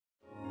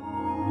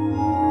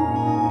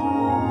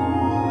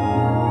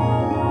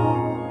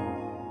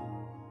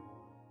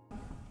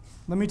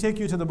me take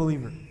you to the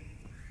believer.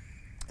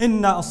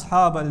 Inna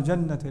ashab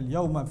al-jannati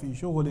al-yawma fi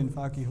shughulin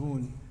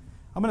fakihun.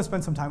 I'm going to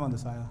spend some time on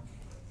this ayah.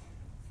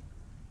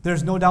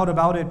 There's no doubt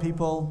about it,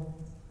 people.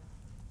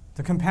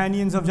 The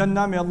companions of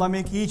Jannah, may Allah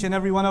make each and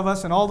every one of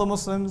us and all the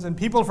Muslims and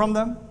people from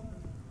them,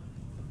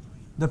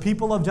 the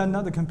people of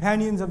Jannah, the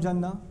companions of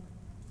Jannah,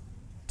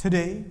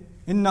 today,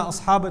 inna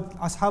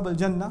ashab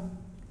al-jannah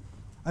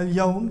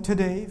al-yawm,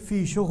 today,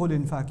 fi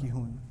shughulin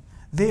fakihun.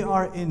 They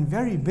are in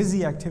very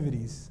busy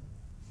activities.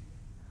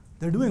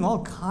 They're doing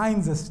all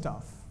kinds of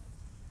stuff.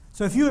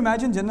 So if you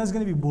imagine Jannah is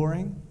going to be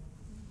boring,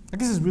 like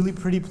this is a really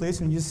pretty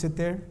place when you just sit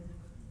there.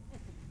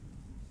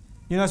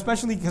 You know,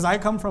 especially because I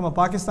come from a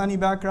Pakistani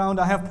background,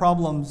 I have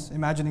problems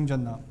imagining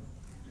Jannah.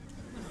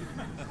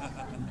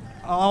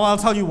 I'll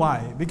tell you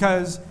why.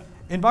 Because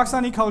in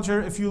Pakistani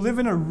culture, if you live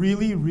in a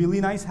really, really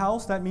nice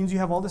house, that means you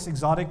have all this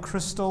exotic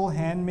crystal,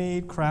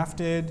 handmade,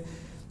 crafted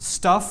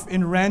stuff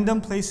in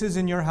random places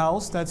in your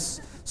house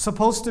that's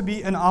supposed to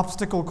be an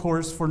obstacle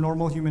course for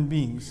normal human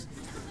beings.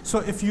 So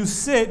if you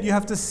sit, you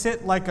have to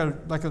sit like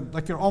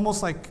you're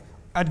almost like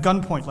at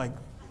gunpoint, like.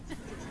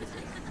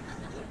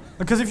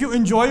 Because if you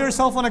enjoy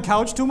yourself on a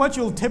couch too much,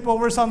 you'll tip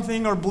over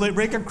something or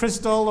break a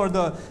crystal or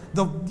the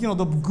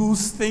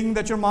goose thing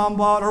that your mom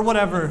bought or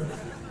whatever.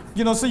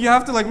 You know, so you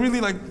have to like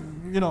really like,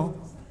 you know.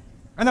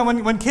 And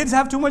then when kids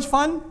have too much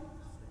fun,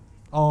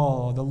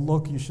 oh, the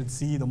look you should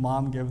see the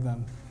mom give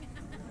them.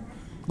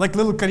 Like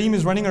little Kareem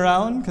is running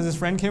around because his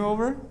friend came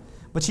over,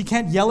 but she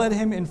can't yell at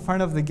him in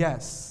front of the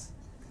guests.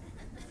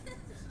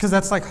 Because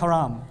that's like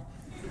haram.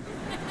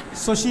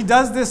 So she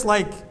does this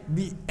like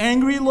the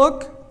angry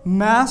look,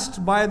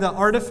 masked by the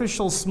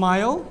artificial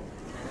smile,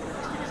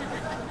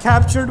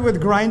 captured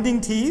with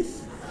grinding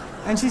teeth,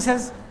 and she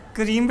says,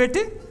 Kareem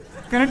bete,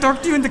 can I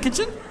talk to you in the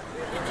kitchen?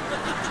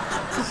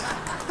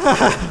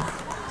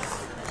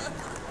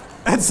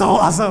 It's so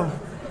awesome.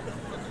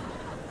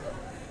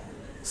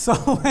 So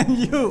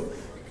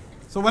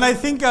when I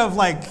think of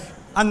like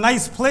a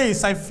nice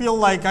place, I feel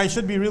like I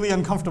should be really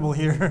uncomfortable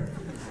here.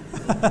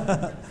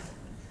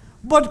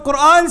 But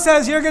Qur'an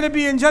says you're going to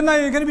be in Jannah,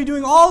 you're going to be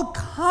doing all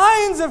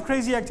kinds of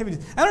crazy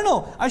activities. I don't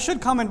know, I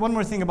should comment one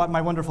more thing about my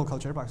wonderful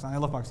culture, Pakistan. I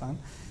love Pakistan.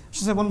 I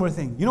should say one more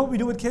thing. You know what we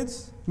do with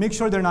kids? Make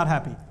sure they're not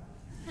happy.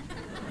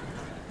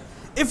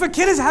 If a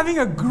kid is having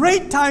a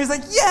great time, he's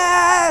like,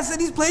 yes,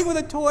 and he's playing with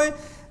a toy,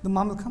 the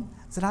mom will come,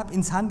 Zara aap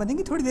insaan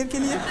banenge thodi der ke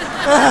liye?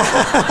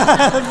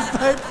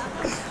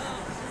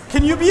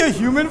 Can you be a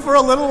human for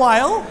a little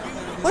while?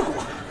 Like,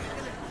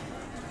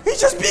 he's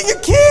just being a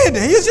kid.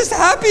 He's just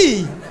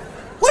happy.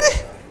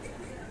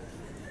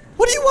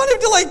 What do you want him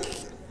to like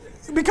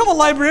become a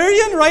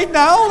librarian right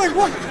now? Like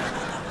what?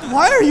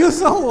 Why are you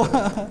so?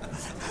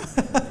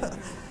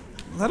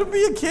 Let him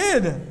be a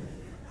kid.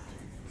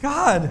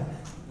 God,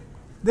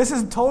 this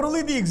is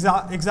totally the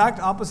exact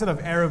opposite of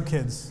Arab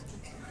kids.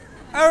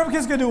 Arab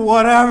kids can do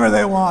whatever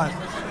they want.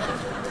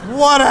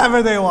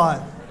 Whatever they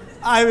want.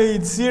 I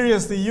mean,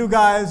 seriously, you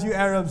guys, you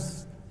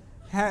Arabs,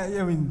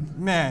 I mean,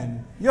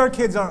 man, your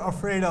kids are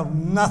afraid of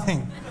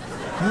nothing.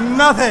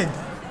 Nothing.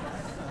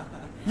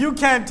 You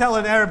can't tell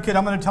an Arab kid,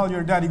 I'm going to tell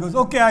your dad. He goes,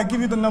 okay, I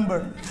give you the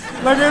number.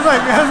 Like, it's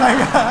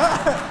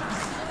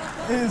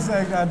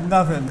like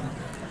nothing.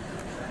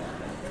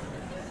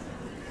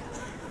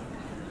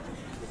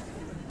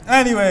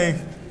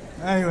 Anyway,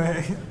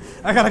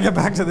 I got to get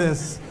back to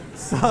this.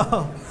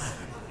 So,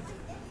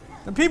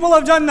 the people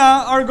of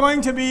Jannah are going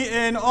to be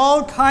in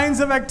all kinds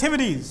of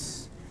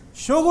activities.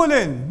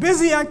 Shughulin,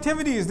 busy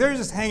activities. They're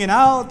just hanging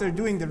out, they're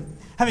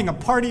having a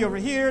party over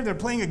here, they're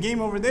playing a game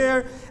over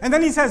there. And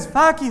then he says,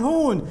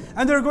 fakihun,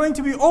 and they're going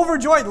to be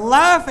overjoyed,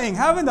 laughing,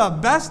 having the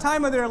best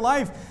time of their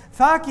life.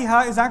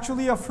 Fakiha is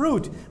actually a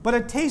fruit, but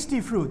a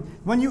tasty fruit.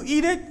 When you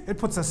eat it, it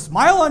puts a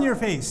smile on your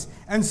face.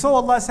 And so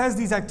Allah says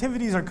these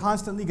activities are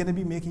constantly going to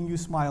be making you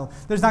smile.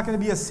 There's not going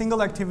to be a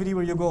single activity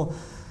where you go,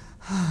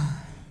 you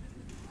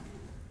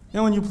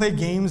know, when you play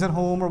games at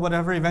home or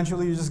whatever,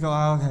 eventually you just go,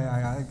 oh,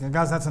 okay,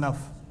 guys, that's enough.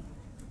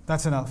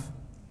 That's enough.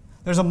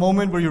 There's a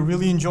moment where you're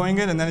really enjoying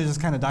it and then it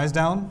just kind of dies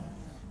down,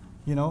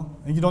 you know,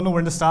 and you don't know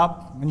when to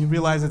stop, and you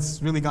realize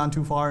it's really gone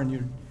too far and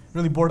you're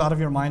really bored out of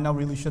your mind now,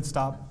 really should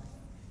stop.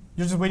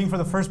 You're just waiting for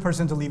the first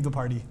person to leave the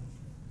party.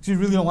 So you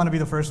really don't want to be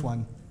the first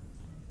one.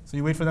 So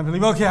you wait for them to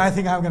leave. Okay, I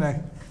think I'm going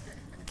to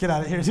get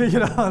out of here. You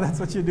know, that's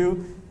what you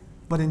do.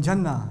 But in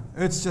Jannah,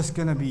 it's just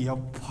going to be a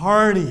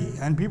party.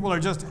 And people are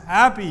just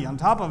happy, on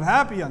top of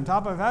happy, on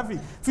top of happy.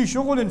 Fi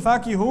shughulin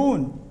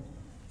fakihun.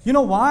 You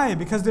know why?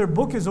 Because their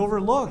book is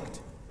overlooked.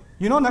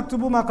 You know,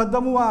 naktubu ma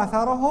qaddamu wa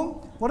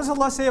atharahum. What does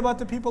Allah say about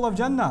the people of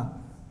Jannah?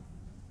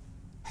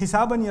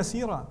 Hisaban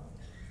yasira.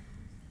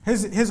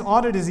 His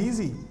audit is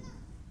easy.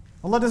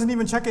 Allah doesn't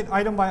even check it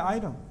item by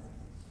item.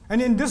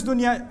 And in this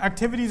dunya,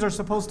 activities are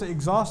supposed to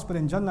exhaust, but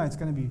in Jannah, it's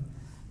going to be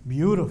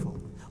beautiful.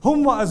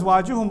 Hum wa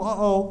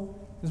azwajuhum.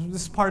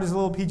 This part is a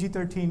little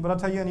PG-13, but I'll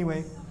tell you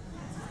anyway.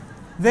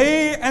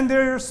 They and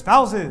their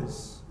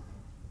spouses.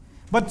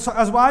 But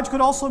azwaj could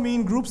also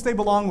mean groups they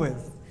belong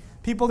with.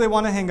 people they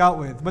want to hang out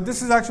with. But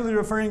this is actually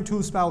referring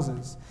to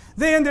spouses.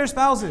 They and their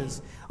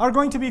spouses are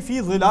going to be fi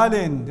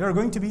dhilalin. They are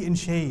going to be in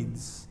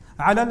shades.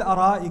 Ala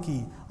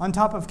al-araiki, on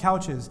top of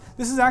couches.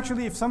 This is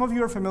actually, if some of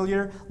you are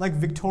familiar, like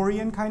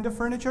Victorian kind of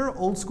furniture,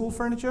 old school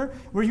furniture,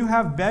 where you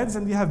have beds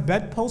and you have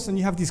bedposts and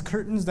you have these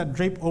curtains that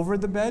drape over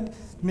the bed,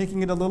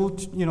 making it a little,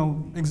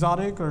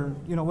 exotic or,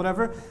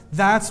 whatever.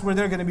 That's where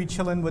they're going to be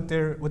chilling with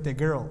their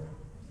girl.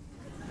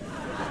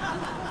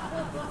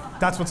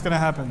 That's what's going to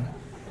happen.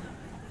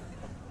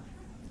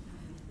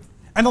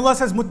 And Allah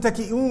says,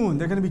 muttaki'un.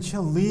 They're going to be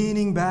chill,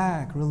 leaning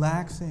back,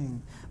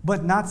 relaxing,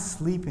 but not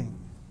sleeping.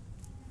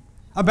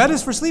 A bed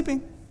is for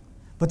sleeping,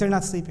 but they're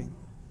not sleeping.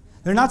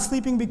 They're not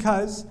sleeping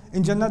because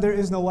in Jannah there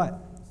is no what?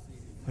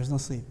 There's no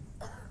sleep.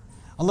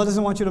 Allah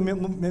doesn't want you to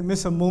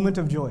miss a moment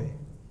of joy,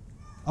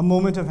 a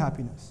moment of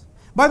happiness.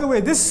 By the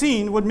way, this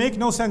scene would make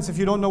no sense if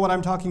you don't know what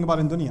I'm talking about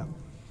in dunya.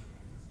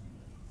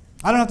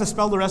 I don't have to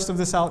spell the rest of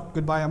this out.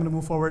 Goodbye, I'm going to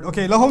move forward.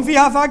 Okay, لَهُمْ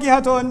فِيهَا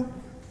فَاكِهَةٌ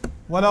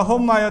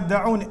وَلَهُمْ مَا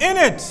يَدَّعُونَ. In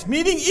it,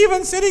 meaning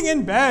even sitting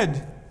in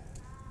bed.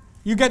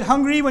 You get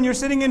hungry when you're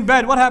sitting in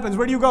bed. What happens?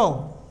 Where do you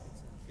go?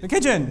 The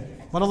kitchen.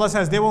 But Allah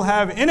says they will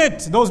have in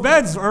it, those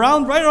beds,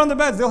 right around the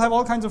beds, they'll have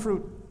all kinds of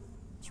fruit.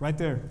 It's right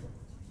there.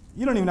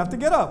 You don't even have to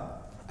get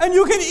up. And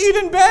you can eat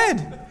in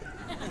bed.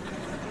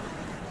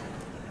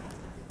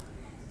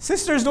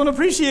 Sisters don't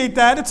appreciate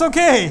that. It's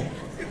okay.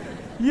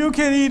 You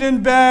can eat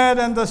in bed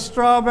and the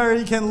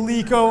strawberry can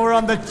leak over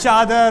on the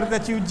chadar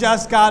that you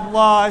just got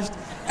washed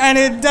and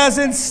it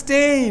doesn't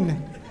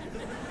stain.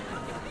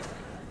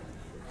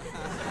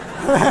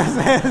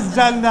 Says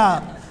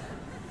Jannah.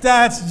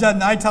 That's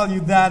Jannah. I tell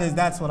you,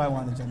 that's what I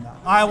want in Jannah.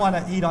 I want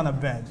to eat on a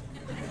bed.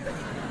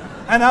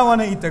 And I want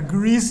to eat the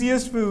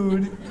greasiest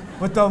food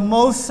with the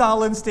most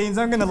solid stains.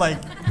 I'm going to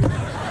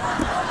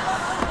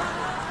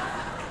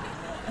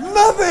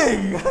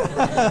nothing.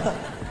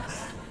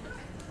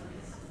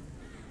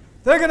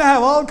 They're going to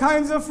have all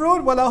kinds of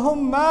fruit.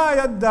 وَلَهُمْ مَا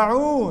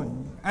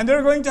يَدَّعُونَ. And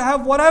they're going to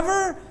have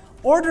whatever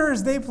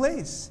orders they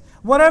place,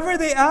 whatever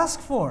they ask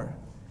for.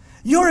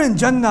 You're in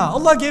Jannah.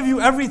 Allah gave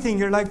you everything.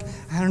 You're like,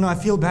 I don't know, I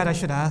feel bad, I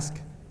should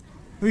ask.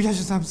 Maybe I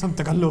should have some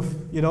takalluf,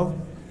 You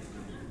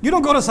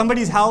don't go to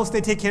somebody's house, they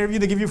take care of you,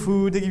 they give you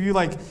food, they give you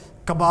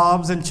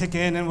kebabs and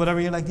chicken and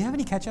whatever. You're like, do you have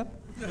any ketchup?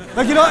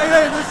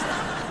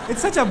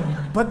 It's such a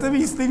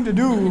Batamiz thing to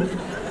do.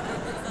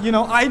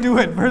 I do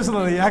it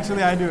personally.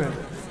 Actually, I do it.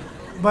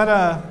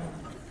 But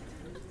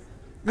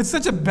it's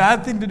such a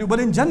bad thing to do. But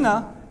in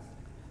Jannah,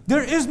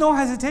 there is no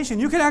hesitation.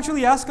 You can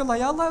actually ask Allah,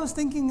 Ya Allah, I was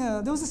thinking,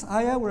 there was this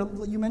ayah where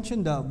you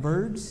mentioned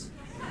birds.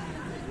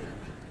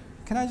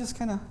 Can I just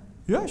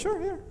yeah, sure,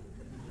 here.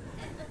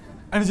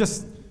 And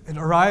it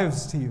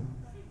arrives to you.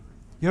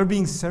 You're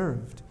being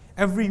served.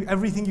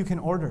 Everything you can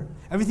order,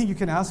 everything you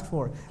can ask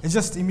for. It's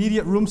just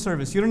immediate room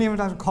service. You don't even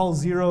have to call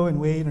zero and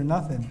wait or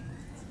nothing.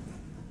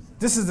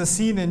 This is the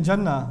scene in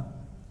Jannah.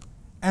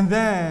 And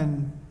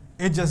then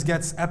it just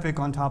gets epic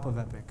on top of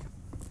epic.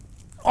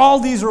 All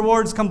these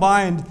rewards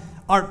combined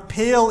are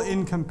pale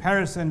in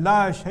comparison.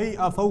 لا شيء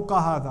فوق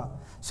هذا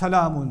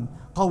سلام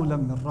قولا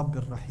من رب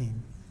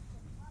الرحيم.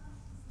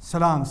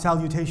 Salam,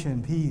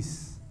 salutation,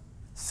 peace.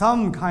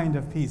 Some kind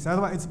of peace.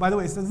 By the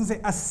way, it doesn't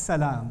say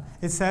as-salam.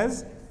 It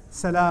says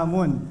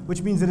salamun,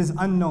 which means it is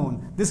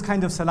unknown. This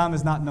kind of salam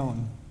is not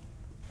known.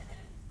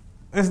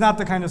 It's not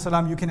the kind of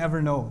salam you can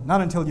ever know, not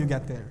until you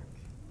get there.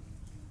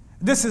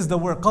 This is the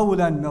word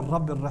قولا من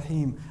رب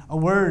الرحيم, a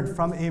word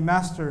from a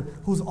master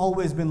who's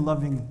always been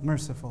loving,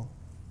 merciful.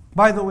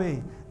 By the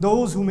way,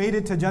 those who made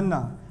it to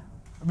Jannah,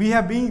 we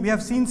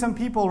have seen some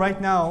people right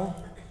now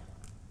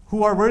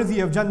who are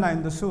worthy of Jannah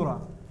in the surah.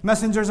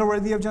 Messengers are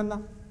worthy of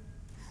Jannah.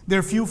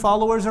 Their few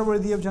followers are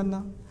worthy of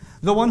Jannah.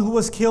 The one who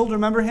was killed,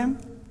 remember him?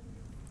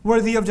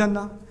 Worthy of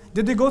Jannah.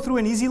 Did they go through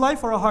an easy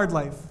life or a hard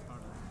life?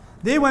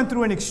 They went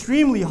through an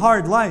extremely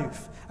hard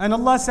life. And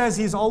Allah says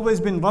He's always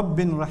been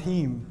Rabbin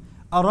Rahim,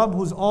 a Rabb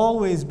who's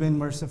always been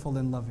merciful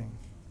and loving.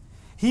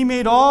 He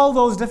made all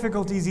those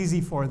difficulties easy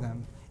for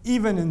them,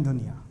 even in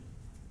dunya.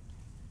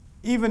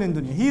 Even in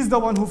dunya. He's the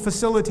one who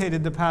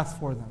facilitated the path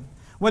for them.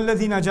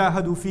 وَالَّذِينَ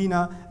جَاهَدُوا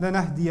فِينَا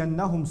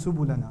لَنَهْدِيَنَّهُمْ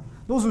سُبُلَنَا.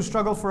 Those who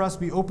struggle for us,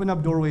 we open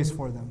up doorways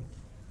for them.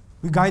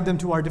 We guide them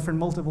to our different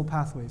multiple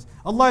pathways.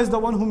 Allah is the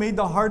one who made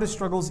the hardest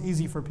struggles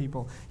easy for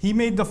people. He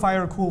made the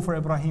fire cool for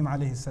Ibrahim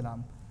alayhi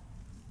salam.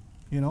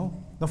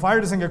 The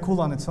fire doesn't get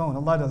cool on its own.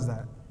 Allah does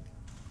that.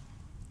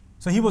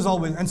 So He was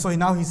always, and so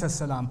now He says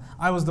salam.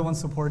 I was the one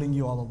supporting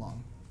you all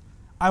along.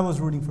 I was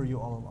rooting for you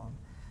all along.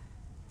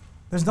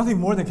 There's nothing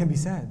more that can be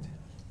said.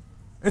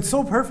 It's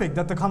so perfect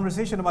that the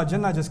conversation about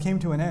Jannah just came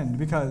to an end,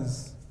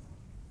 because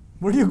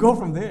where do you go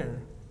from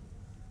there?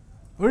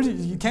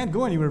 You can't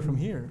go anywhere from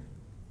here.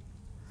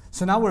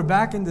 So now we're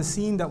back in the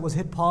scene that was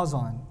hit pause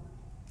on.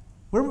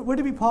 Where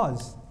did we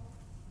pause?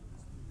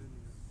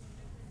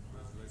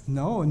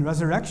 No, in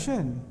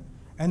resurrection.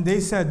 And they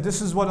said,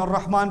 this is what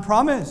Ar-Rahman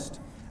promised.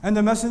 And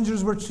the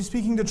messengers were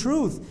speaking the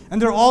truth.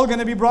 And they're all going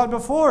to be brought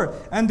before.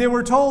 And they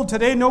were told,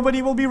 today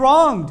nobody will be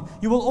wronged.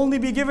 You will only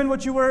be given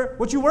what you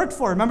worked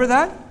for. Remember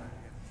that?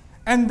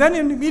 And then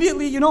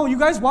immediately, you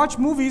guys watch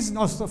movies.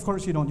 No, of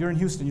course you don't. You're in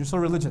Houston. You're so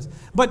religious.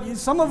 But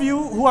some of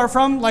you who are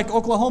from like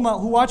Oklahoma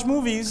who watch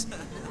movies,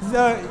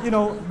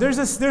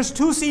 there's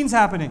two scenes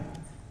happening.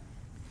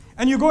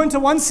 And you go into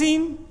one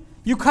scene,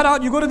 you cut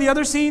out, you go to the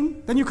other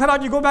scene, then you cut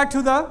out, you go back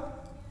to the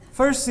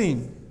first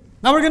scene.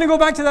 Now we're going to go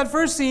back to that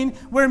first scene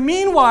where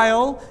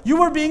meanwhile you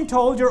were being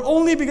told you're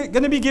only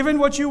going to be given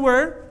what you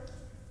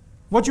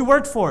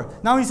worked for.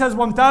 Now he says,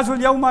 وَامْتَازُوا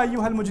الْيَوْمَ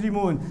أَيُّهَا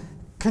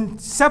الْمُجْرِمُونَ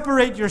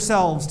Separate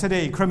yourselves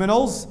today,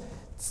 criminals.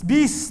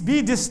 Be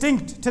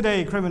distinct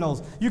today,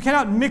 criminals. You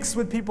cannot mix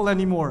with people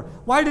anymore.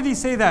 Why did he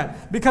say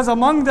that? Because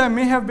among them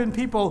may have been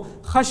people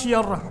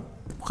خَشِيَ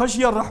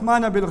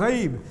الرَّحْمَنَ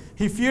بِالْغَيْبِ.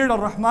 He feared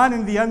Ar-Rahman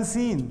in the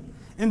unseen.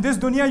 In this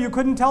dunya, you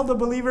couldn't tell the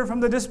believer from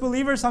the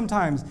disbeliever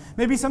sometimes.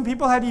 Maybe some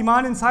people had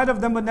iman inside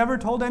of them but never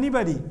told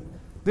anybody.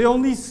 They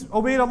only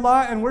obeyed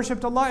Allah and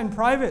worshipped Allah in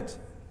private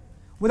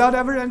without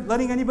ever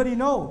letting anybody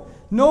know.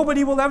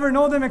 Nobody will ever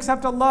know them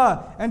except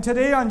Allah. And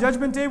today on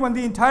Judgment Day, when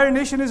the entire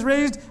nation is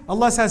raised,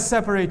 Allah says,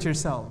 separate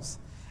yourselves.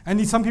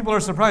 And some people are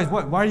surprised.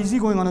 What? Why is he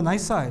going on a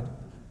nice side?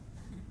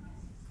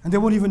 And they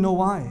won't even know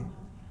why.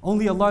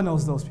 Only Allah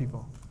knows those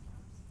people.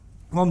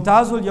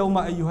 وَامْتَازُوا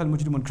الْيَوْمَ أَيُّهَا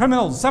الْمُجْرِمُونَ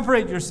Criminals,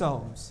 separate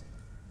yourselves.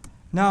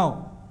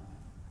 Now,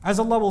 as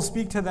Allah will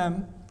speak to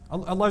them,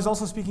 Allah is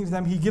also speaking to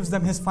them, He gives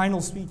them His final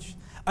speech.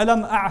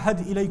 أَلَمْ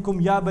أَعْهَدْ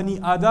إِلَيْكُمْ يَا بَنِي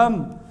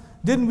آدَمَ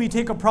Didn't we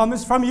take a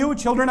promise from you,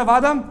 children of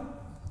Adam?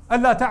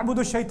 أَلَّا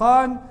تَعْبُدُوا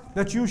الشَّيْطَانِ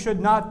That you should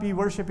not be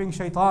worshipping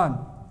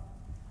shaitan.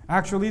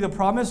 Actually, the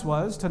promise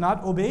was to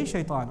not obey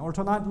shaitan or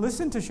to not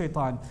listen to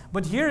shaitan.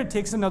 But here it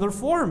takes another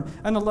form.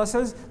 And Allah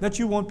says that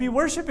you won't be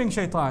worshipping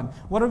shaitan.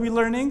 What are we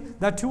learning?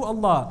 That to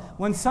Allah,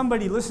 when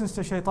somebody listens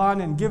to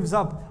shaitan and gives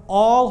up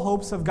all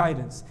hopes of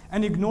guidance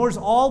and ignores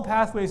all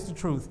pathways to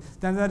truth,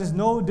 then that is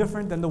no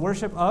different than the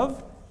worship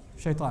of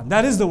shaitan.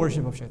 That is the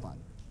worship of shaitan.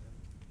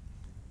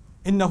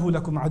 إِنَّهُ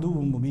لَكُمْ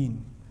عَدُوٌ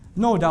مُبِينٌ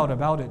No doubt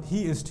about it,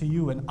 he is to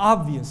you an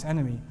obvious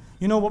enemy.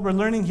 You know what we're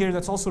learning here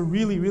that's also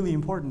really, really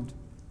important?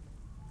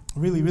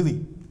 Really,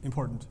 really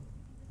important,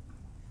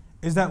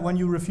 is that when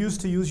you refuse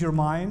to use your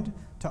mind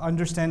to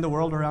understand the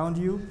world around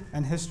you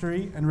and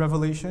history and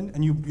revelation,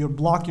 and you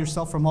block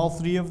yourself from all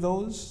three of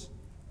those,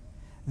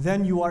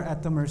 then you are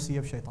at the mercy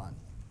of shaitan.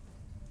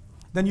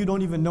 Then you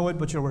don't even know it,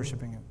 but you're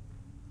worshiping him.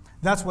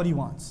 That's what he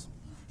wants.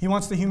 He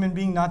wants the human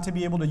being not to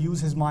be able to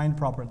use his mind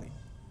properly.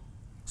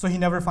 So he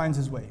never finds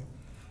his way.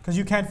 Because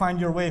you can't find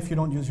your way if you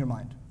don't use your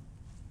mind.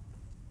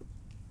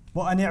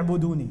 وَأَنِ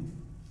اعْبُدُونِي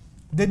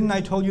Didn't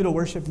I tell you to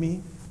worship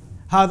me?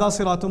 هَذَا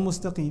صِرَاطٌ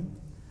مُسْتَقِيمٌ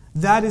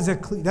That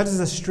is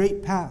a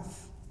straight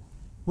path.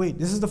 Wait,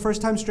 this is the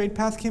first time straight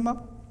path came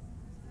up?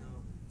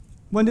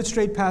 When did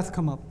straight path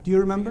come up? Do you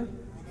remember?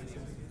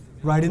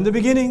 Right in the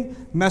beginning.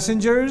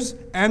 Messengers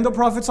and the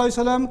Prophet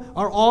ﷺ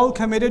are all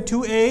committed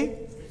to a...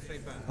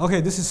 Okay,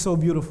 this is so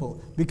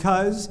beautiful.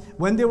 Because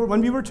when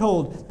we were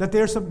told that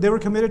they were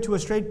committed to a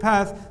straight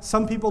path,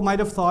 some people might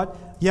have thought,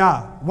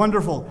 yeah,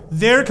 wonderful.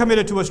 They're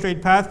committed to a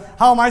straight path.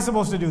 How am I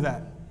supposed to do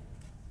that?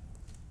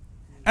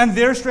 And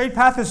their straight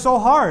path is so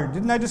hard.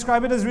 Didn't I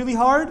describe it as really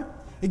hard?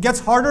 It gets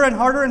harder and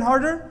harder and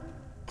harder.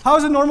 How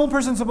is a normal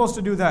person supposed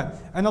to do that?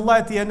 And Allah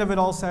at the end of it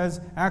all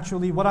says,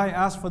 actually, what I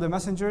asked for the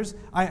messengers,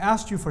 I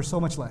asked you for so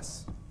much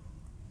less.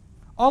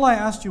 All I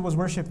asked you was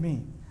worship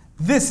me.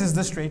 This is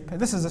the straight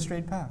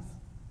path.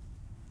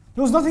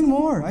 There was nothing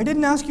more. I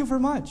didn't ask you for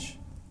much.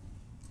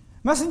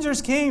 Messengers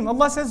came.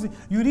 Allah says,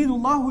 يُرِيدُ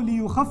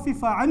اللَّهُ لِيُخَفِّفَ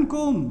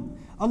عَنْكُمْ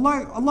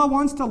Allah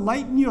wants to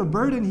lighten your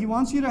burden. He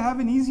wants you to have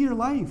an easier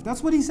life.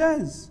 That's what He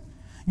says.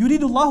 يُرِيدُ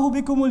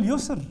اللَّهُ بِكُمُ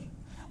الْيُسْرِ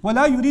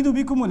وَلَا يُرِيدُ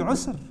بِكُمُ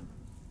الْعُسْرِ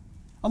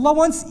Allah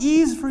wants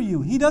ease for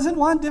you. He doesn't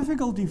want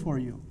difficulty for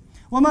you.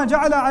 وَمَا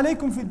جَعَلَ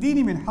عَلَيْكُمْ فِي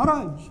الدِّينِ مِنْ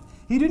حَرَجٍ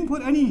He didn't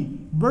put any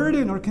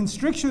burden or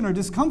constriction or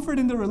discomfort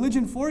in the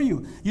religion for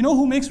you. You know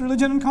who makes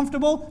religion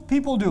uncomfortable?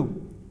 People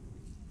do.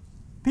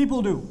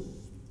 People do.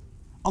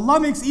 Allah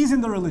makes ease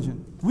in the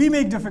religion. We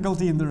make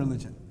difficulty in the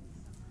religion.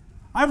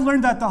 I've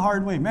learned that the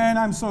hard way. Man,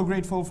 I'm so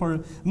grateful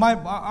for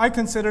I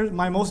consider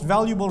my most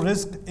valuable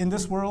rizq in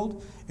this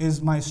world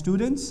is my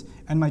students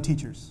and my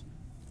teachers.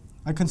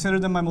 I consider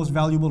them my most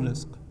valuable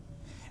rizq.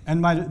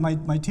 And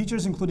my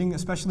teachers, including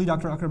especially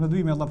Dr. Akram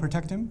Nadwi, may Allah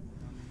protect him,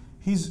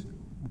 he's,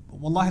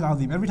 wallahi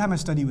al-azim, every time I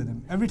study with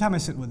him, every time I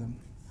sit with him,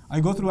 I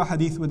go through a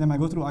hadith with him, I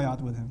go through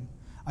ayat with him,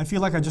 I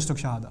feel like I just took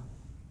shahada.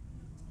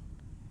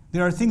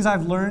 There are things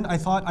I've learned, I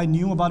thought I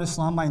knew about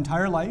Islam my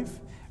entire life,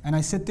 and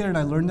I sit there and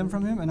I learn them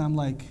from him, and I'm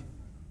like,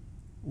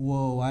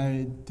 whoa,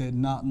 I did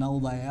not know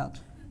that.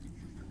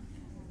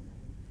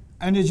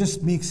 And it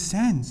just makes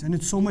sense, and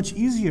it's so much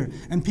easier.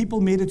 And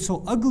people made it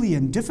so ugly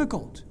and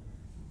difficult.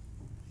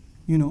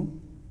 You know?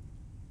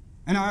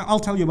 And I'll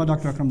tell you about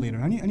Dr. Akram later.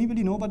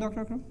 Anybody know about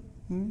Dr. Akram?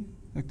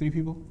 Like 3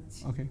 people?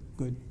 Okay,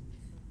 good.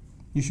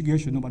 You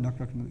guys should know about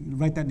Dr. Akram.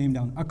 Write that name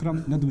down.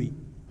 Akram Nadwi.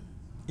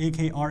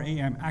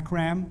 A-K-R-A-M.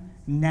 Akram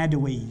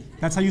Nadwi.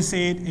 That's how you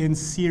say it in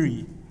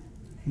Siri.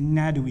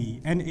 Nadwi.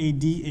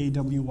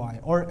 N-A-D-A-W-Y.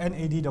 Or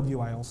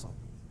N-A-D-W-I also.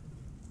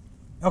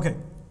 Okay.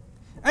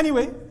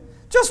 Anyway,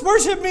 just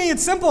worship me.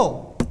 It's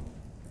simple.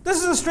 This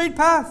is a straight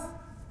path.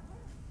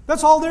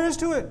 That's all there is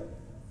to it.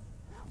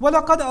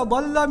 وَلَقَدْ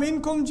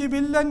أَضَلَّ مِنْكُمْ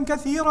جِبِلًّا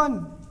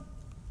كَثِيرًا.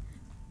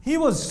 He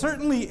was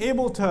certainly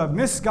able to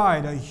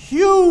misguide a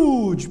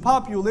huge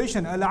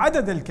population,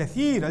 العدد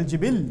الكثير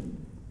الجبل,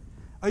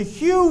 a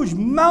huge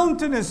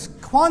mountainous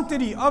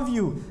quantity of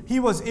you, he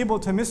was able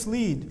to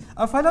mislead.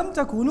 أَفَلَمْ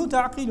تَكُونُوا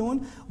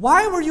تَعْقِلُونَ.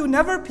 Why were you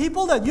never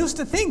people that used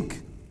to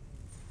think?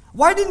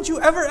 Why didn't you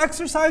ever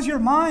exercise your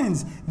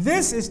minds?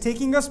 This is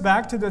taking us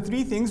back to the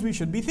 3 things we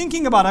should be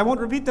thinking about. I won't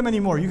repeat them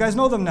anymore. You guys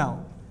know them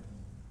now.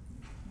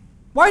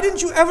 Why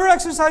didn't you ever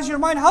exercise your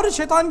mind? How did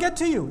shaitan get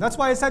to you? That's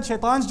why I said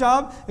shaitan's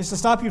job is to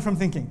stop you from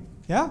thinking.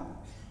 Yeah?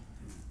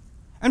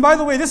 And by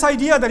the way, this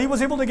idea that he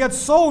was able to get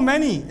so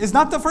many is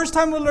not the first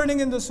time we're learning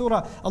in the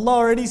surah. Allah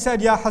already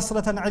said, Ya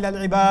hasratan ala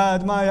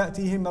al-ibad ma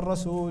ya'tihim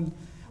ar-rasul.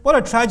 What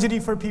a tragedy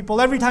for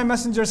people. Every time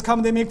messengers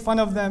come, they make fun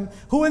of them.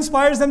 Who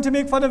inspires them to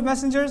make fun of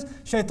messengers?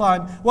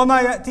 Shaitan.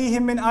 وَمَا يَأْتِيهِم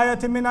مِّنْ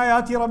آيَةٍ مِّنْ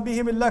آيَاتِ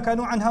رَبِّهِمْ إِلَّا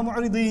كَانُوا عَنْهَا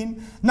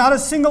مُعْرِضِينَ. Not a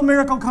single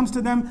miracle comes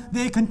to them.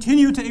 They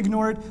continue to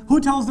ignore it. Who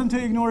tells them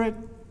to ignore it?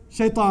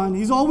 Shaitan.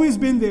 He's always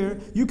been there.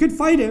 You could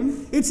fight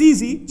him. It's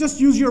easy. Just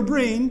use your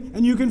brain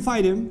and you can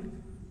fight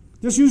him.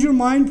 Just use your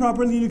mind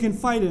properly and you can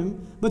fight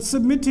him. But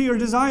submit to your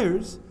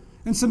desires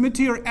and submit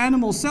to your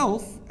animal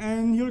self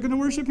and you're going to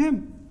worship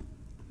him.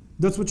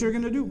 That's what you're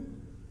going to do.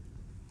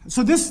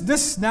 So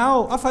this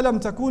now,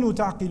 أَفَلَمْ تَكُونُوا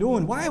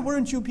تَعْقِلُونَ. Why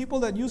weren't you people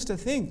that used to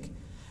think?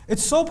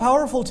 It's so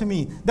powerful to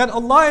me that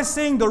Allah is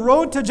saying the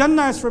road to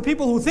Jannah is for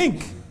people who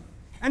think.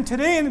 And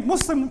today in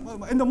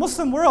the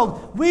Muslim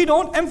world, we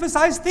don't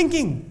emphasize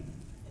thinking.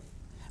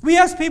 We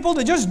ask people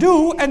to just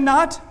do and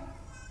not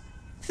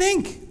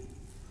think.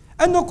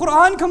 And the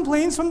Qur'an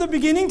complains from the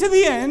beginning to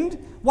the end,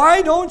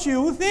 why don't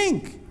you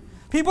think?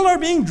 People are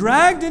being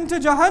dragged into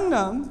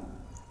Jahannam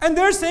and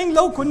they're saying,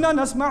 لَوْ كُنَّا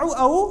نَسْمَعُ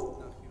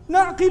أَوْ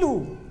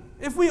نَعْقِلُ.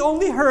 If we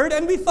only heard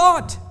and we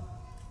thought,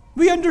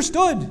 we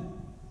understood,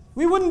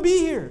 we wouldn't be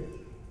here.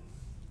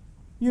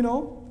 You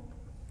know?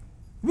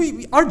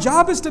 Our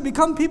job is to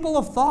become people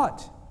of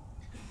thought.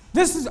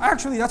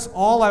 That's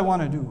all I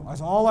want to do. That's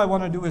all I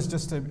want to do is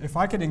just to, if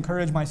I could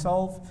encourage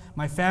myself,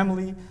 my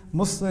family,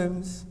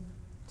 Muslims,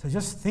 to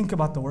just think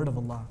about the word of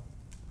Allah.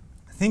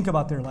 Think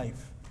about their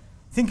life.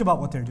 Think about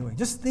what they're doing.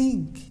 Just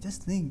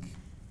think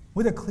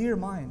with a clear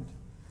mind.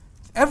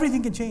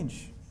 Everything can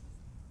change.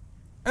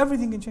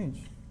 Everything can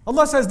change.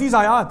 Allah says these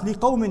ayat,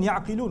 لِقَوْمٍ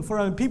يَعْقِلُونَ,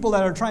 for people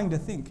that are trying to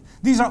think.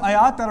 These are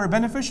ayat that are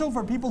beneficial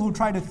for people who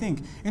try to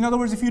think. In other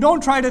words, if you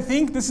don't try to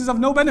think, this is of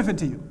no benefit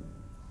to you.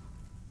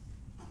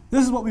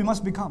 This is what we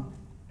must become.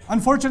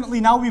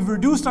 Unfortunately, now we've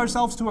reduced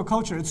ourselves to a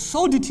culture. It's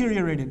so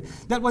deteriorated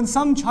that when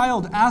some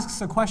child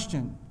asks a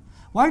question,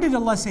 why did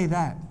Allah say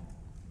that?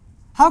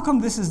 How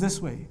come this is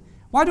this way?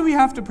 Why do we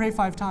have to pray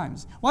 5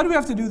 times? Why do we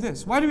have to do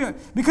this?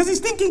 Because he's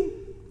thinking.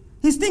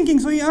 He's thinking,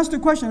 so he asked a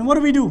question. And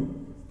what do?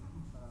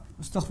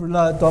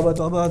 Astaghfirullah, tawbah,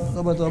 tawbah,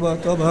 tawbah, tawbah,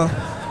 tawbah,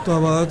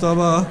 tawbah,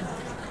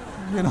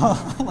 tawbah. You know,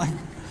 like,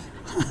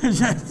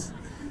 yes.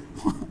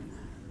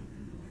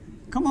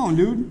 Come on,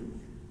 dude.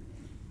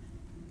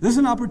 This is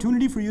an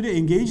opportunity for you to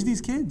engage these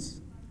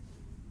kids.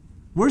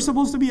 We're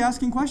supposed to be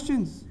asking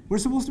questions. We're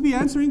supposed to be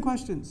answering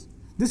questions.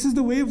 This is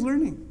the way of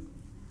learning.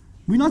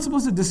 We're not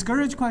supposed to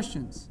discourage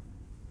questions.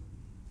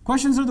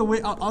 Questions are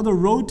the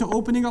road to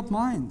opening up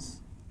minds.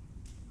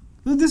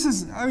 This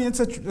is,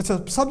 it's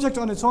a subject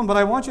on its own, but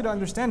I want you to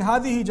understand,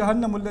 هَذِهِ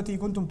جَهَنَّمُ الَّتِي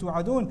كُنْتُمْ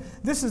تُوعَدُونَ.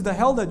 This is the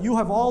hell that you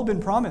have all been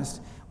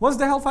promised. Was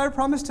the hellfire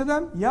promised to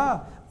them?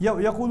 Yeah.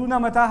 يَقُولُونَ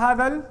مَتَى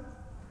هَذَا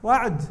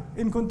الْوَعْدِ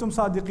إِن كُنْتُمْ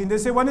صَادِقِينَ. They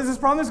say, when is this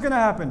promise going to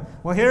happen?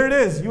 Well, here it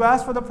is. You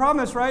asked for the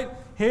promise, right?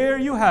 Here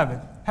you have it.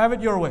 Have it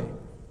your way.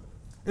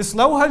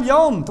 إِصْلَوْهَا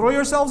الْيَوْمِ. Throw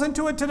yourselves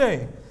into it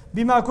today.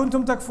 بِمَا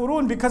كُنْتُمْ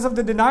تَكْفُرُونَ. Because of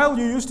the denial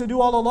you used to do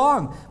all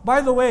along.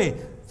 By the way,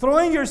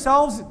 throwing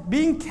yourselves,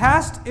 being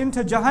cast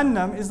into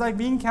Jahannam is like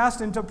being cast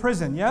into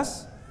prison,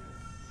 yes?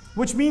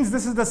 Which means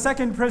this is the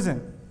second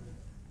prison.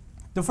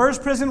 The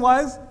first prison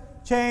was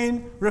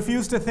chain,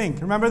 refuse to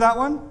think. Remember that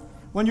one?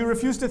 When you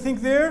refuse to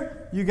think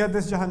there, you get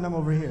this Jahannam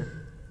over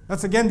here.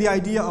 That's again the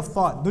idea of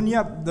thought. The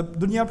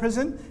dunya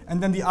prison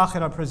and then the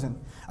akhirah prison.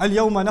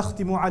 الْيَوْمَ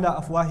نَخْتِمُ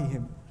عَلَىٰ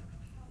أَفْوَاهِهِمْ.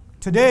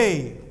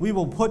 Today, we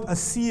will put a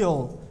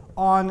seal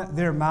on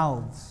their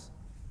mouths.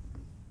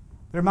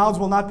 Their mouths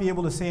will not be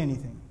able to say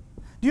anything.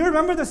 Do you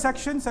remember the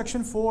section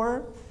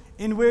 4,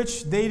 in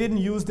which they didn't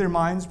use their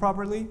minds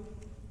properly?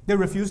 They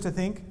refused to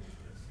think.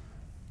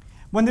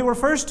 When they were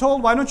first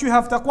told, why don't you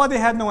have taqwa, they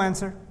had no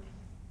answer.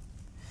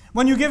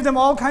 When you give them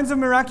all kinds of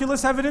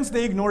miraculous evidence,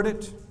 they ignored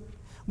it.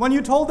 When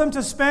you told them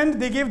to spend,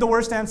 they gave the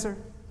worst answer.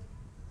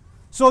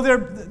 So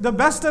the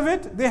best of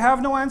it, they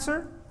have no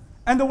answer.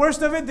 And the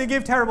worst of it, they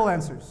gave terrible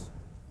answers.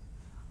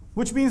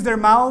 Which means their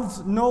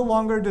mouths no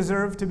longer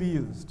deserve to be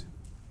used.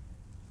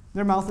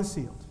 Their mouth is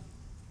sealed.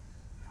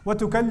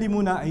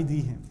 وَتُكَلِّمُنَا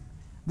أَيْدِيهِمْ.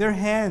 Their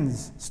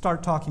hands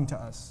start talking to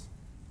us.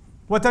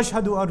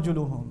 وَتَشْهَدُ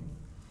أَرْجُلُهُمْ.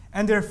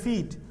 And their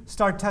feet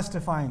start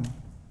testifying.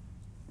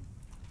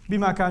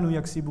 بِمَا كَانُوا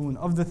يَكْسِبُونَ.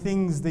 Of the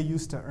things they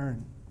used to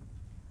earn.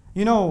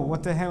 You know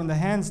what when the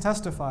hands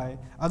testify,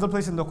 other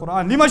place in the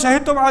Qur'an, لِمَا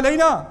شَهِدْتُمْ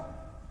عَلَيْنَا.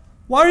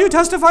 Why are you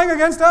testifying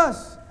against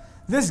us?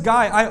 This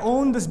guy, I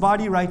own this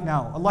body right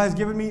now. Allah has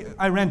given me,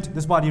 I rent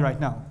this body right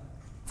now.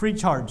 Free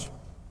charge.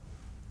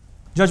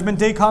 Judgment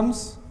day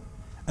comes,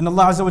 and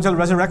Allah Azza wa Jal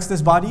resurrects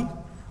this body,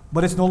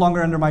 but it's no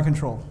longer under my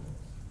control.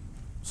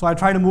 So I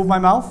try to move my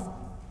mouth,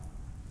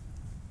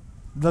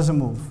 doesn't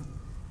move.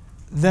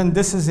 Then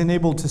this is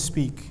enabled to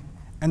speak,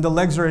 and the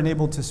legs are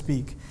enabled to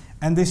speak.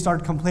 And they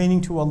start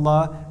complaining to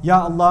Allah,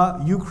 Ya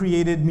Allah, you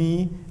created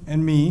me,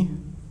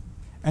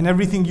 and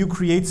everything you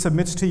create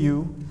submits to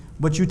you,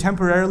 but you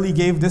temporarily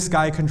gave this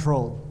guy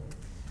control.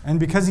 And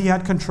because he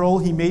had control,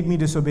 he made me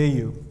disobey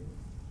you.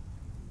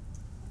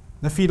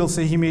 The feet will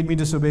say, he made me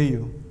disobey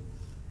you.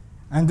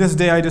 And this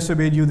day I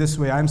disobeyed you this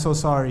way, I'm so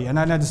sorry. And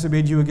then I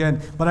disobeyed you again,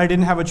 but I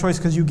didn't have a choice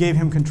because you gave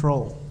him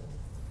control.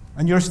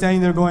 And you're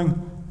standing there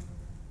going,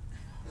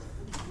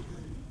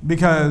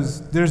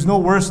 because there's no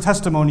worse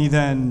testimony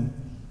than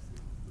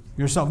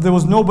yourself. There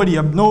was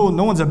nobody, no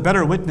one's a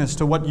better witness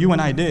to what you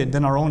and I did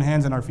than our own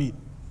hands and our feet.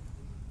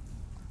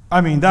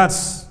 I mean,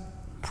 that's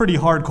pretty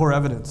hardcore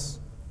evidence.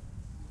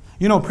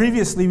 You know,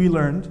 previously we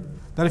learned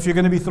that if you're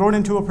going to be thrown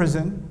into a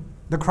prison,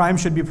 the crime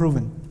should be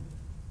proven.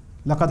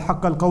 لَقَدْ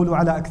حَقَّ الْقَوْلُ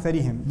عَلَىٰ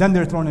أَكْثَرِهِمْ. Then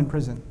they're thrown in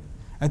prison.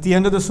 At the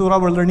end of the surah,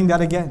 we're learning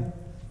that again.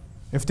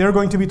 If they're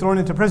going to be thrown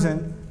into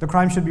prison, the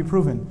crime should be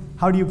proven.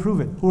 How do you prove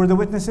it? Who are the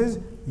witnesses?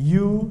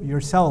 You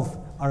yourself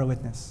are a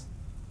witness.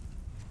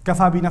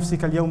 كَفَى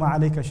بِنَفْسِكَ الْيَوْمَ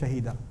عَلَيْكَ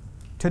شَهِيدًا.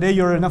 Today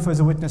you're enough as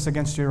a witness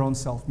against your own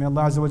self. May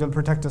Allah Azza wa Jal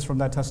protect us from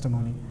that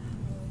testimony.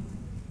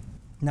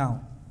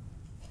 Now,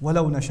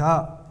 وَلَوْ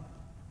نَشَاء.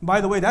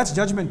 By the way, that's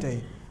Judgment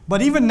Day.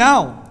 But even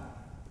now,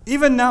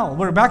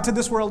 we're back to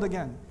this world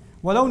again.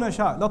 وَلَوْ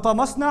نَشَاء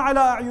لَطَمَسْنَا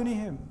عَلَىٰ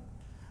أَعْيُنِهِمْ.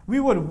 We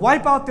would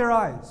wipe out their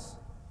eyes.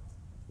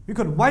 We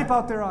could wipe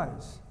out their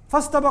eyes.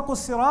 فَاسْتَبَقُوا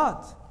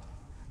الصِّرَاطِ.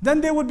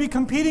 Then they would be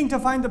competing to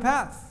find the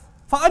path.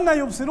 فَأَنَّا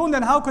يُبْصِرُونَ.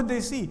 Then how could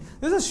they see?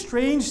 This is a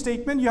strange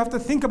statement. You have to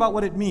think about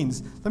what it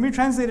means. Let me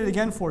translate it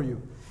again for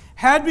you.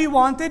 Had we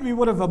wanted, we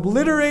would have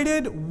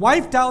obliterated,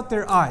 wiped out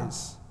their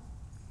eyes.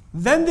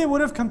 Then they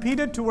would have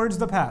competed towards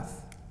the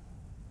path.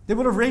 They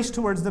would have raced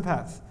towards the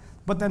path.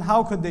 But then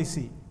how could they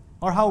see?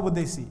 Or how would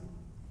they see?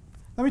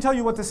 Let me tell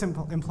you what this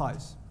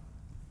implies.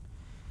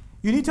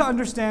 You need to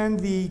understand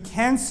the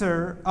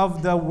cancer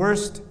of the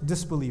worst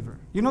disbeliever.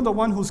 You know the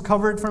one who's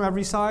covered from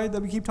every side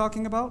that we keep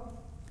talking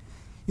about?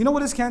 You know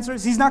what his cancer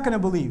is? He's not going to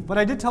believe. But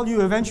I did tell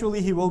you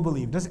eventually he will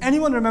believe. Does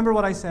anyone remember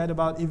what I said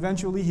about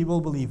eventually he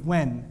will believe?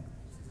 When?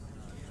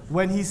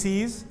 When he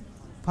sees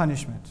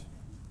punishment.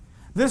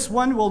 This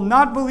one will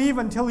not believe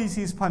until he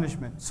sees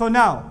punishment. So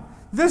now,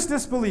 this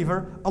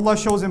disbeliever, Allah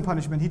shows him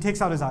punishment. He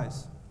takes out his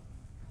eyes.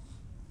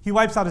 He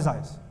wipes out his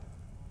eyes.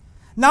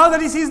 Now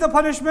that he sees the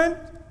punishment,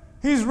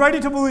 he's ready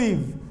to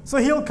believe. So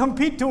he'll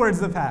compete towards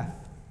the path.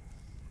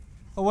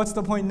 But what's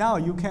the point now?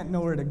 You can't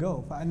know where to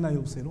go. فَأَنَّا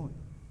يُبْصِرُونَ.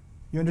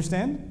 You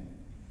understand?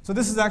 So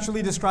this is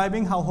actually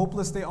describing how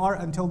hopeless they are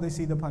until they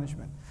see the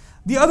punishment.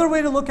 The other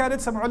way to look at it,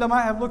 some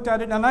ulama have looked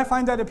at it, and I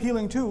find that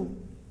appealing too,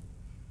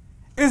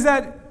 is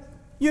that,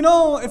 you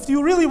know, if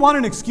you really want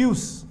an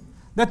excuse,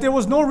 that there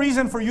was no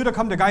reason for you to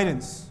come to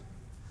guidance.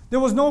 There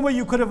was no way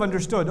you could have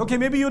understood. Okay,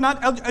 maybe you're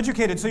not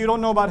educated, so you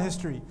don't know about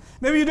history.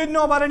 Maybe you didn't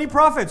know about any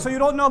prophet, so you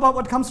don't know about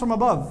what comes from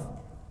above.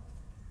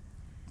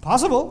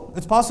 Possible.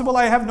 It's possible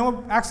I have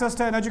no access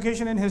to an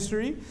education in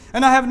history,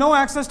 and I have no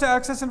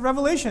access in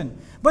revelation.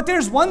 But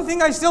there's one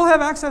thing I still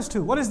have access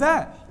to. What is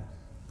that?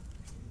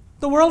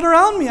 The world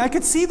around me. I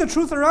could see the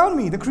truth around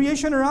me, the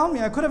creation around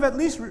me. I could have at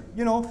least,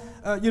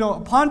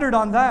 pondered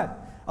on that.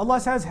 Allah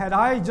says, had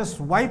I just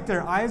wiped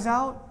their eyes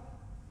out,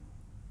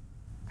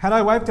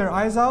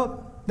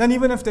 then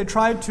even if they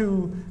tried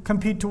to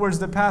compete towards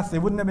the path, they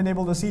wouldn't have been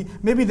able to see.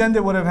 Maybe then they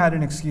would have had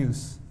an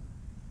excuse.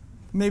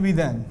 Maybe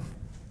then.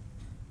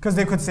 Because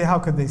they could say, how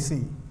could they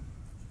see?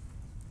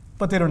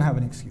 But they don't have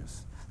an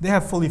excuse. They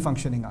have fully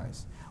functioning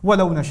eyes.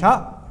 وَلَوْ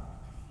نَشَاء.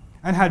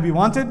 And had we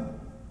wanted,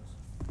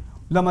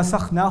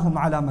 لَمَسَخْنَاهُمْ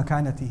عَلَى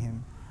مَكَانَتِهِمْ.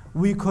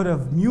 We could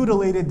have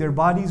mutilated their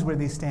bodies where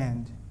they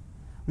stand.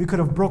 We could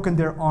have broken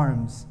their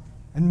arms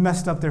and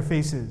messed up their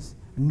faces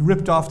and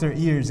ripped off their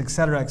ears,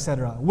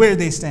 etc., where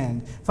they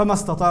stand. فَمَا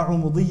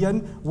اسْتَطَاعُوا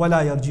مُضِيًّا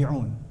وَلَا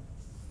يَرْجِعُونَ.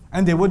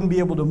 And they wouldn't be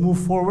able to move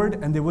forward,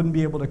 and they wouldn't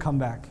be able to come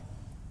back.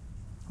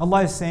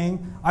 Allah is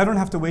saying, I don't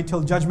have to wait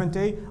till Judgment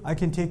Day, I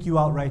can take you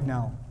out right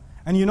now.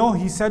 And you know,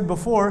 He said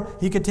before,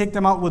 He could take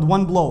them out with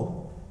one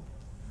blow.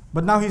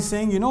 But now He's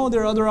saying,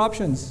 there are other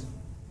options.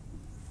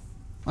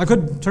 I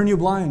could turn you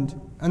blind,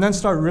 and then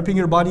start ripping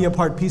your body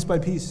apart piece by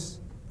piece.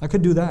 I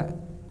could do that.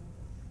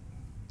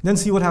 Then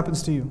see what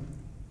happens to you.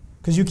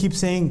 Because you keep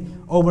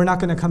saying, oh, we're not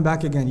going to come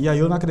back again. Yeah,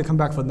 you're not going to come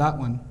back from that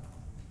one.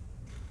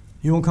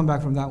 You won't come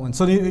back from that one.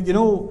 So you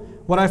know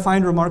what I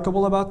find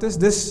remarkable about this?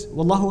 This,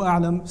 Wallahu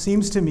A'lam,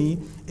 seems to me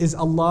is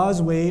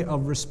Allah's way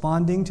of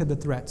responding to the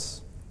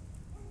threats.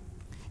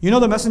 You know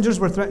the messengers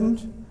were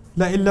threatened?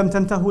 لَإِن لَمْ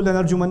تَنْتَهُوا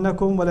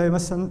لَنَرْجُمَنَّكُمْ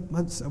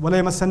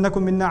وَلَيَمَسَّنَّكُمْ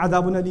مِنَّا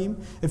عَذَابٌ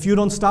أَلِيمٌ. If you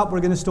don't stop, we're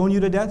going to stone you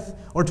to death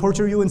or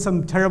torture you in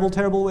some terrible,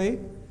 terrible way.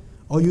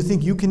 Oh, you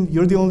think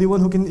you're the only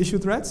one who can issue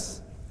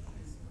threats?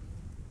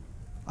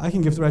 I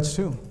can give threats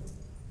too.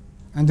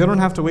 And they don't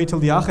have to wait till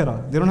the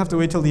akhirah. They don't have to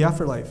wait till the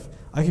afterlife.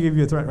 I can give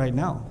you a threat right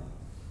now.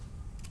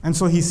 And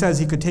so he says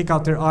he could take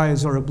out their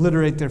eyes or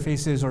obliterate their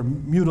faces or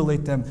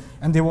mutilate them,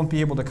 and they won't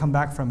be able to come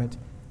back from it.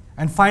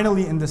 And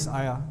finally in this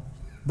ayah,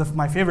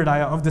 my favorite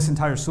ayah of this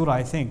entire surah,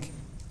 I think,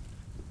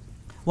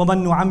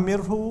 وَمَن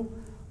نُعَمِّرْهُ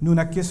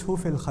نُنَكِّسْهُ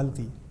فِي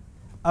الْخَلْقِ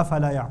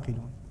أَفَلَا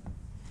يَعْقِلُونَ.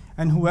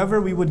 And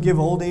whoever we would give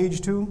old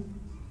age to,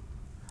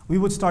 we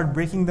would start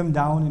breaking them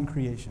down in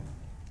creation.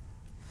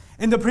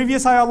 In the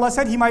previous ayah, Allah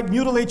said He might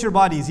mutilate your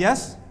bodies,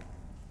 yes?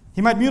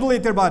 He might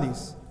mutilate their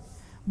bodies.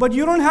 But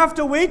you don't have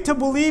to wait to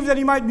believe that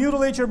He might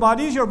mutilate your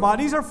bodies. Your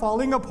bodies are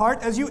falling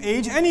apart as you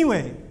age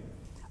anyway.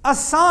 A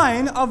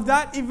sign of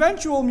that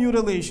eventual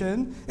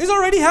mutilation is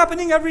already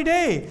happening every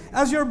day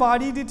as your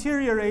body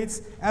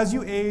deteriorates as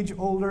you age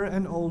older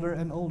and older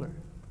and older.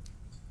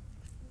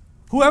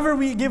 Whoever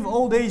we give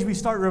old age, we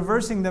start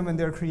reversing them in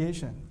their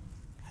creation.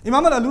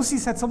 Imam al-Alusi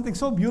said something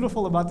so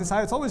beautiful about this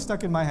ayah. It's always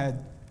stuck in my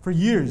head for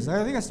years.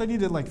 I think I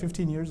studied it like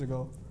 15 years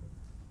ago.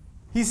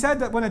 He said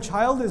that when a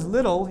child is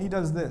little, he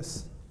does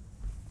this.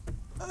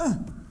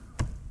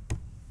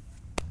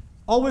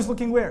 Always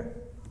looking where?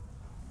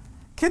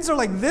 Kids are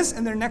like this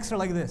and their necks are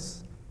like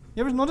this.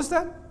 You ever notice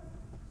that?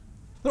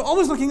 They're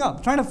always looking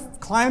up, trying to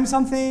climb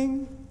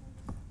something,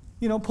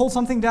 pull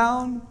something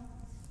down,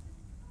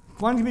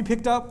 wanting to be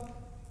picked up.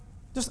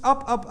 Just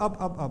up, up,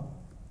 up, up, up.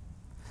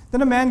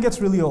 Then a man gets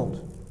really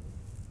old.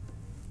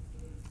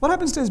 What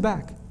happens to his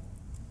back?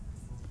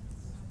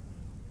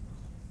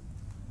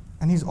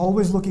 And he's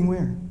always looking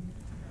where?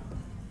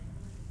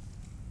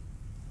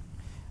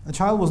 A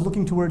child was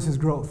looking towards his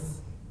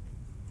growth,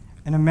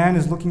 and a man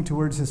is looking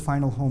towards his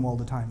final home all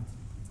the time.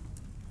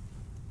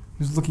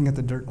 He's looking at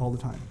the dirt all the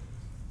time.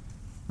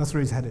 That's where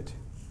he's headed.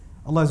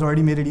 Allah has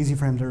already made it easy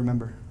for him to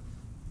remember.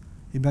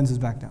 He bends his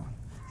back down.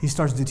 He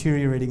starts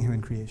deteriorating him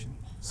in creation.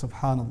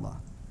 Subhanallah.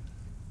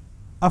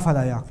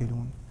 أَفَلَا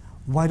يَعْقِلُونَ.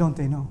 Why don't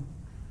they know?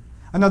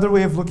 Another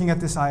way of looking at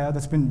this ayah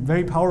that's been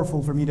very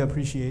powerful for me to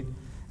appreciate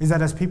is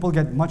that as people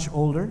get much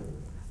older,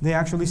 they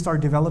actually start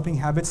developing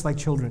habits like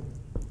children.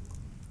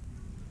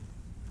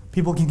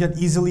 People can get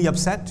easily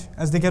upset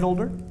as they get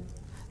older.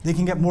 They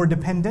can get more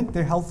dependent.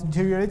 Their health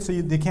deteriorates, so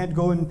they can't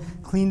go and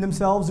clean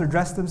themselves or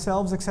dress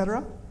themselves,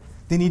 etc.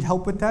 They need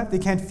help with that. They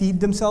can't feed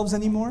themselves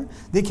anymore.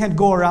 They can't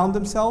go around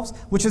themselves,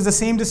 which is the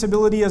same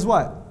disability as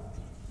what?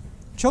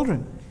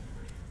 Children.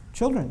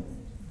 Children.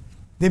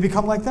 They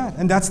become like that,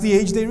 and that's the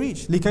age they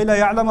reach. لِكَيْ لَا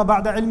يَعْلَمَ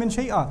بَعْدَ عِلْمٍ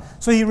شَيْئًا.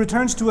 So he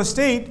returns to a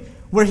state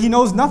where he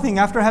knows nothing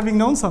after having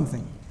known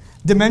something.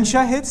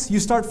 Dementia hits, you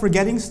start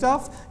forgetting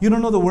stuff, you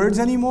don't know the words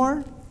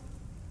anymore.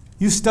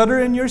 You stutter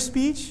in your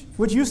speech,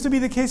 which used to be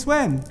the case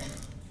when?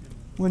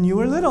 When you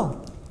were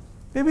little.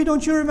 Baby,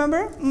 don't you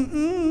remember?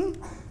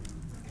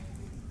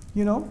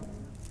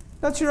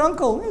 That's your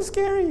uncle, he's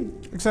scary,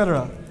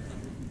 etc.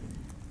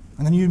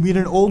 And then you meet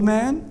an old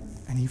man,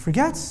 and he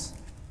forgets.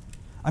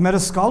 I met a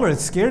scholar, it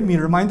scared me, it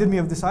reminded me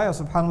of this ayah,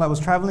 subhanAllah. I was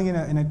traveling in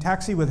a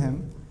taxi with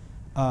him,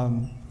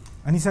 and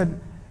he said,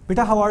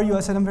 Beta, how are you?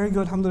 I said, I'm very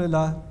good,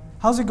 alhamdulillah.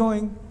 How's it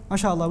going?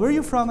 MashaAllah. Where are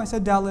you from? I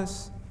said,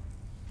 Dallas.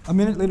 A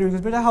minute later, he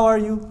goes, Beta, how are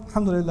you?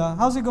 Alhamdulillah.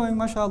 How's it going?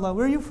 MashaAllah.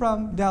 Where are you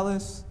from?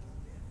 Dallas.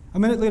 A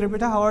minute later,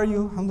 Beta, how are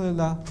you?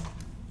 Alhamdulillah.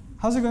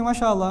 How's it going?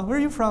 MashaAllah. Where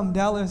are you from?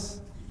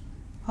 Dallas.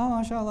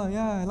 Oh, MashaAllah.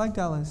 Yeah, I like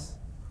Dallas.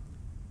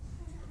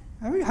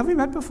 Have we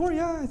met before?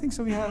 Yeah, I think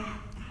so, we have.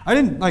 I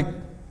didn't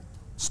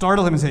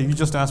startle him and say, you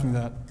just asked me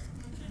that.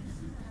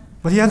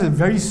 But he had a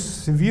very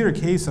severe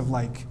case of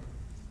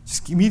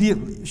just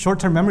immediate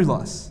short-term memory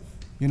loss.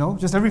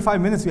 Just every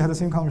 5 minutes we had the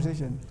same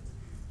conversation.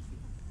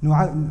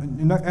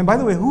 And by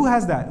the way, who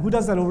has that? Who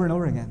does that over and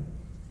over again?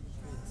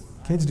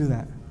 Kids do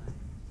that.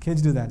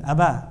 Kids do that.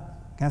 Abba,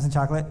 can I have some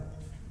chocolate?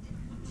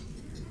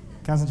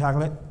 Can I have some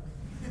chocolate?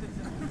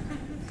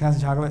 Can I have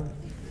some chocolate?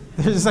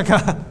 There's just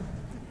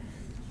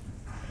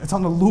it's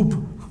on a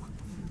loop.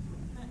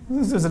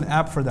 There's an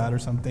app for that or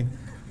something.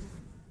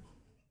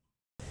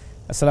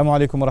 Assalamu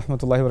alaikum wa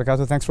rahmatullahi wa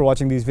barakatuh. Thanks for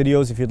watching these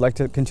videos. If you'd like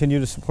to continue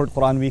to support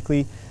Quran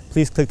Weekly,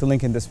 please click the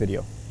link in this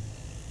video.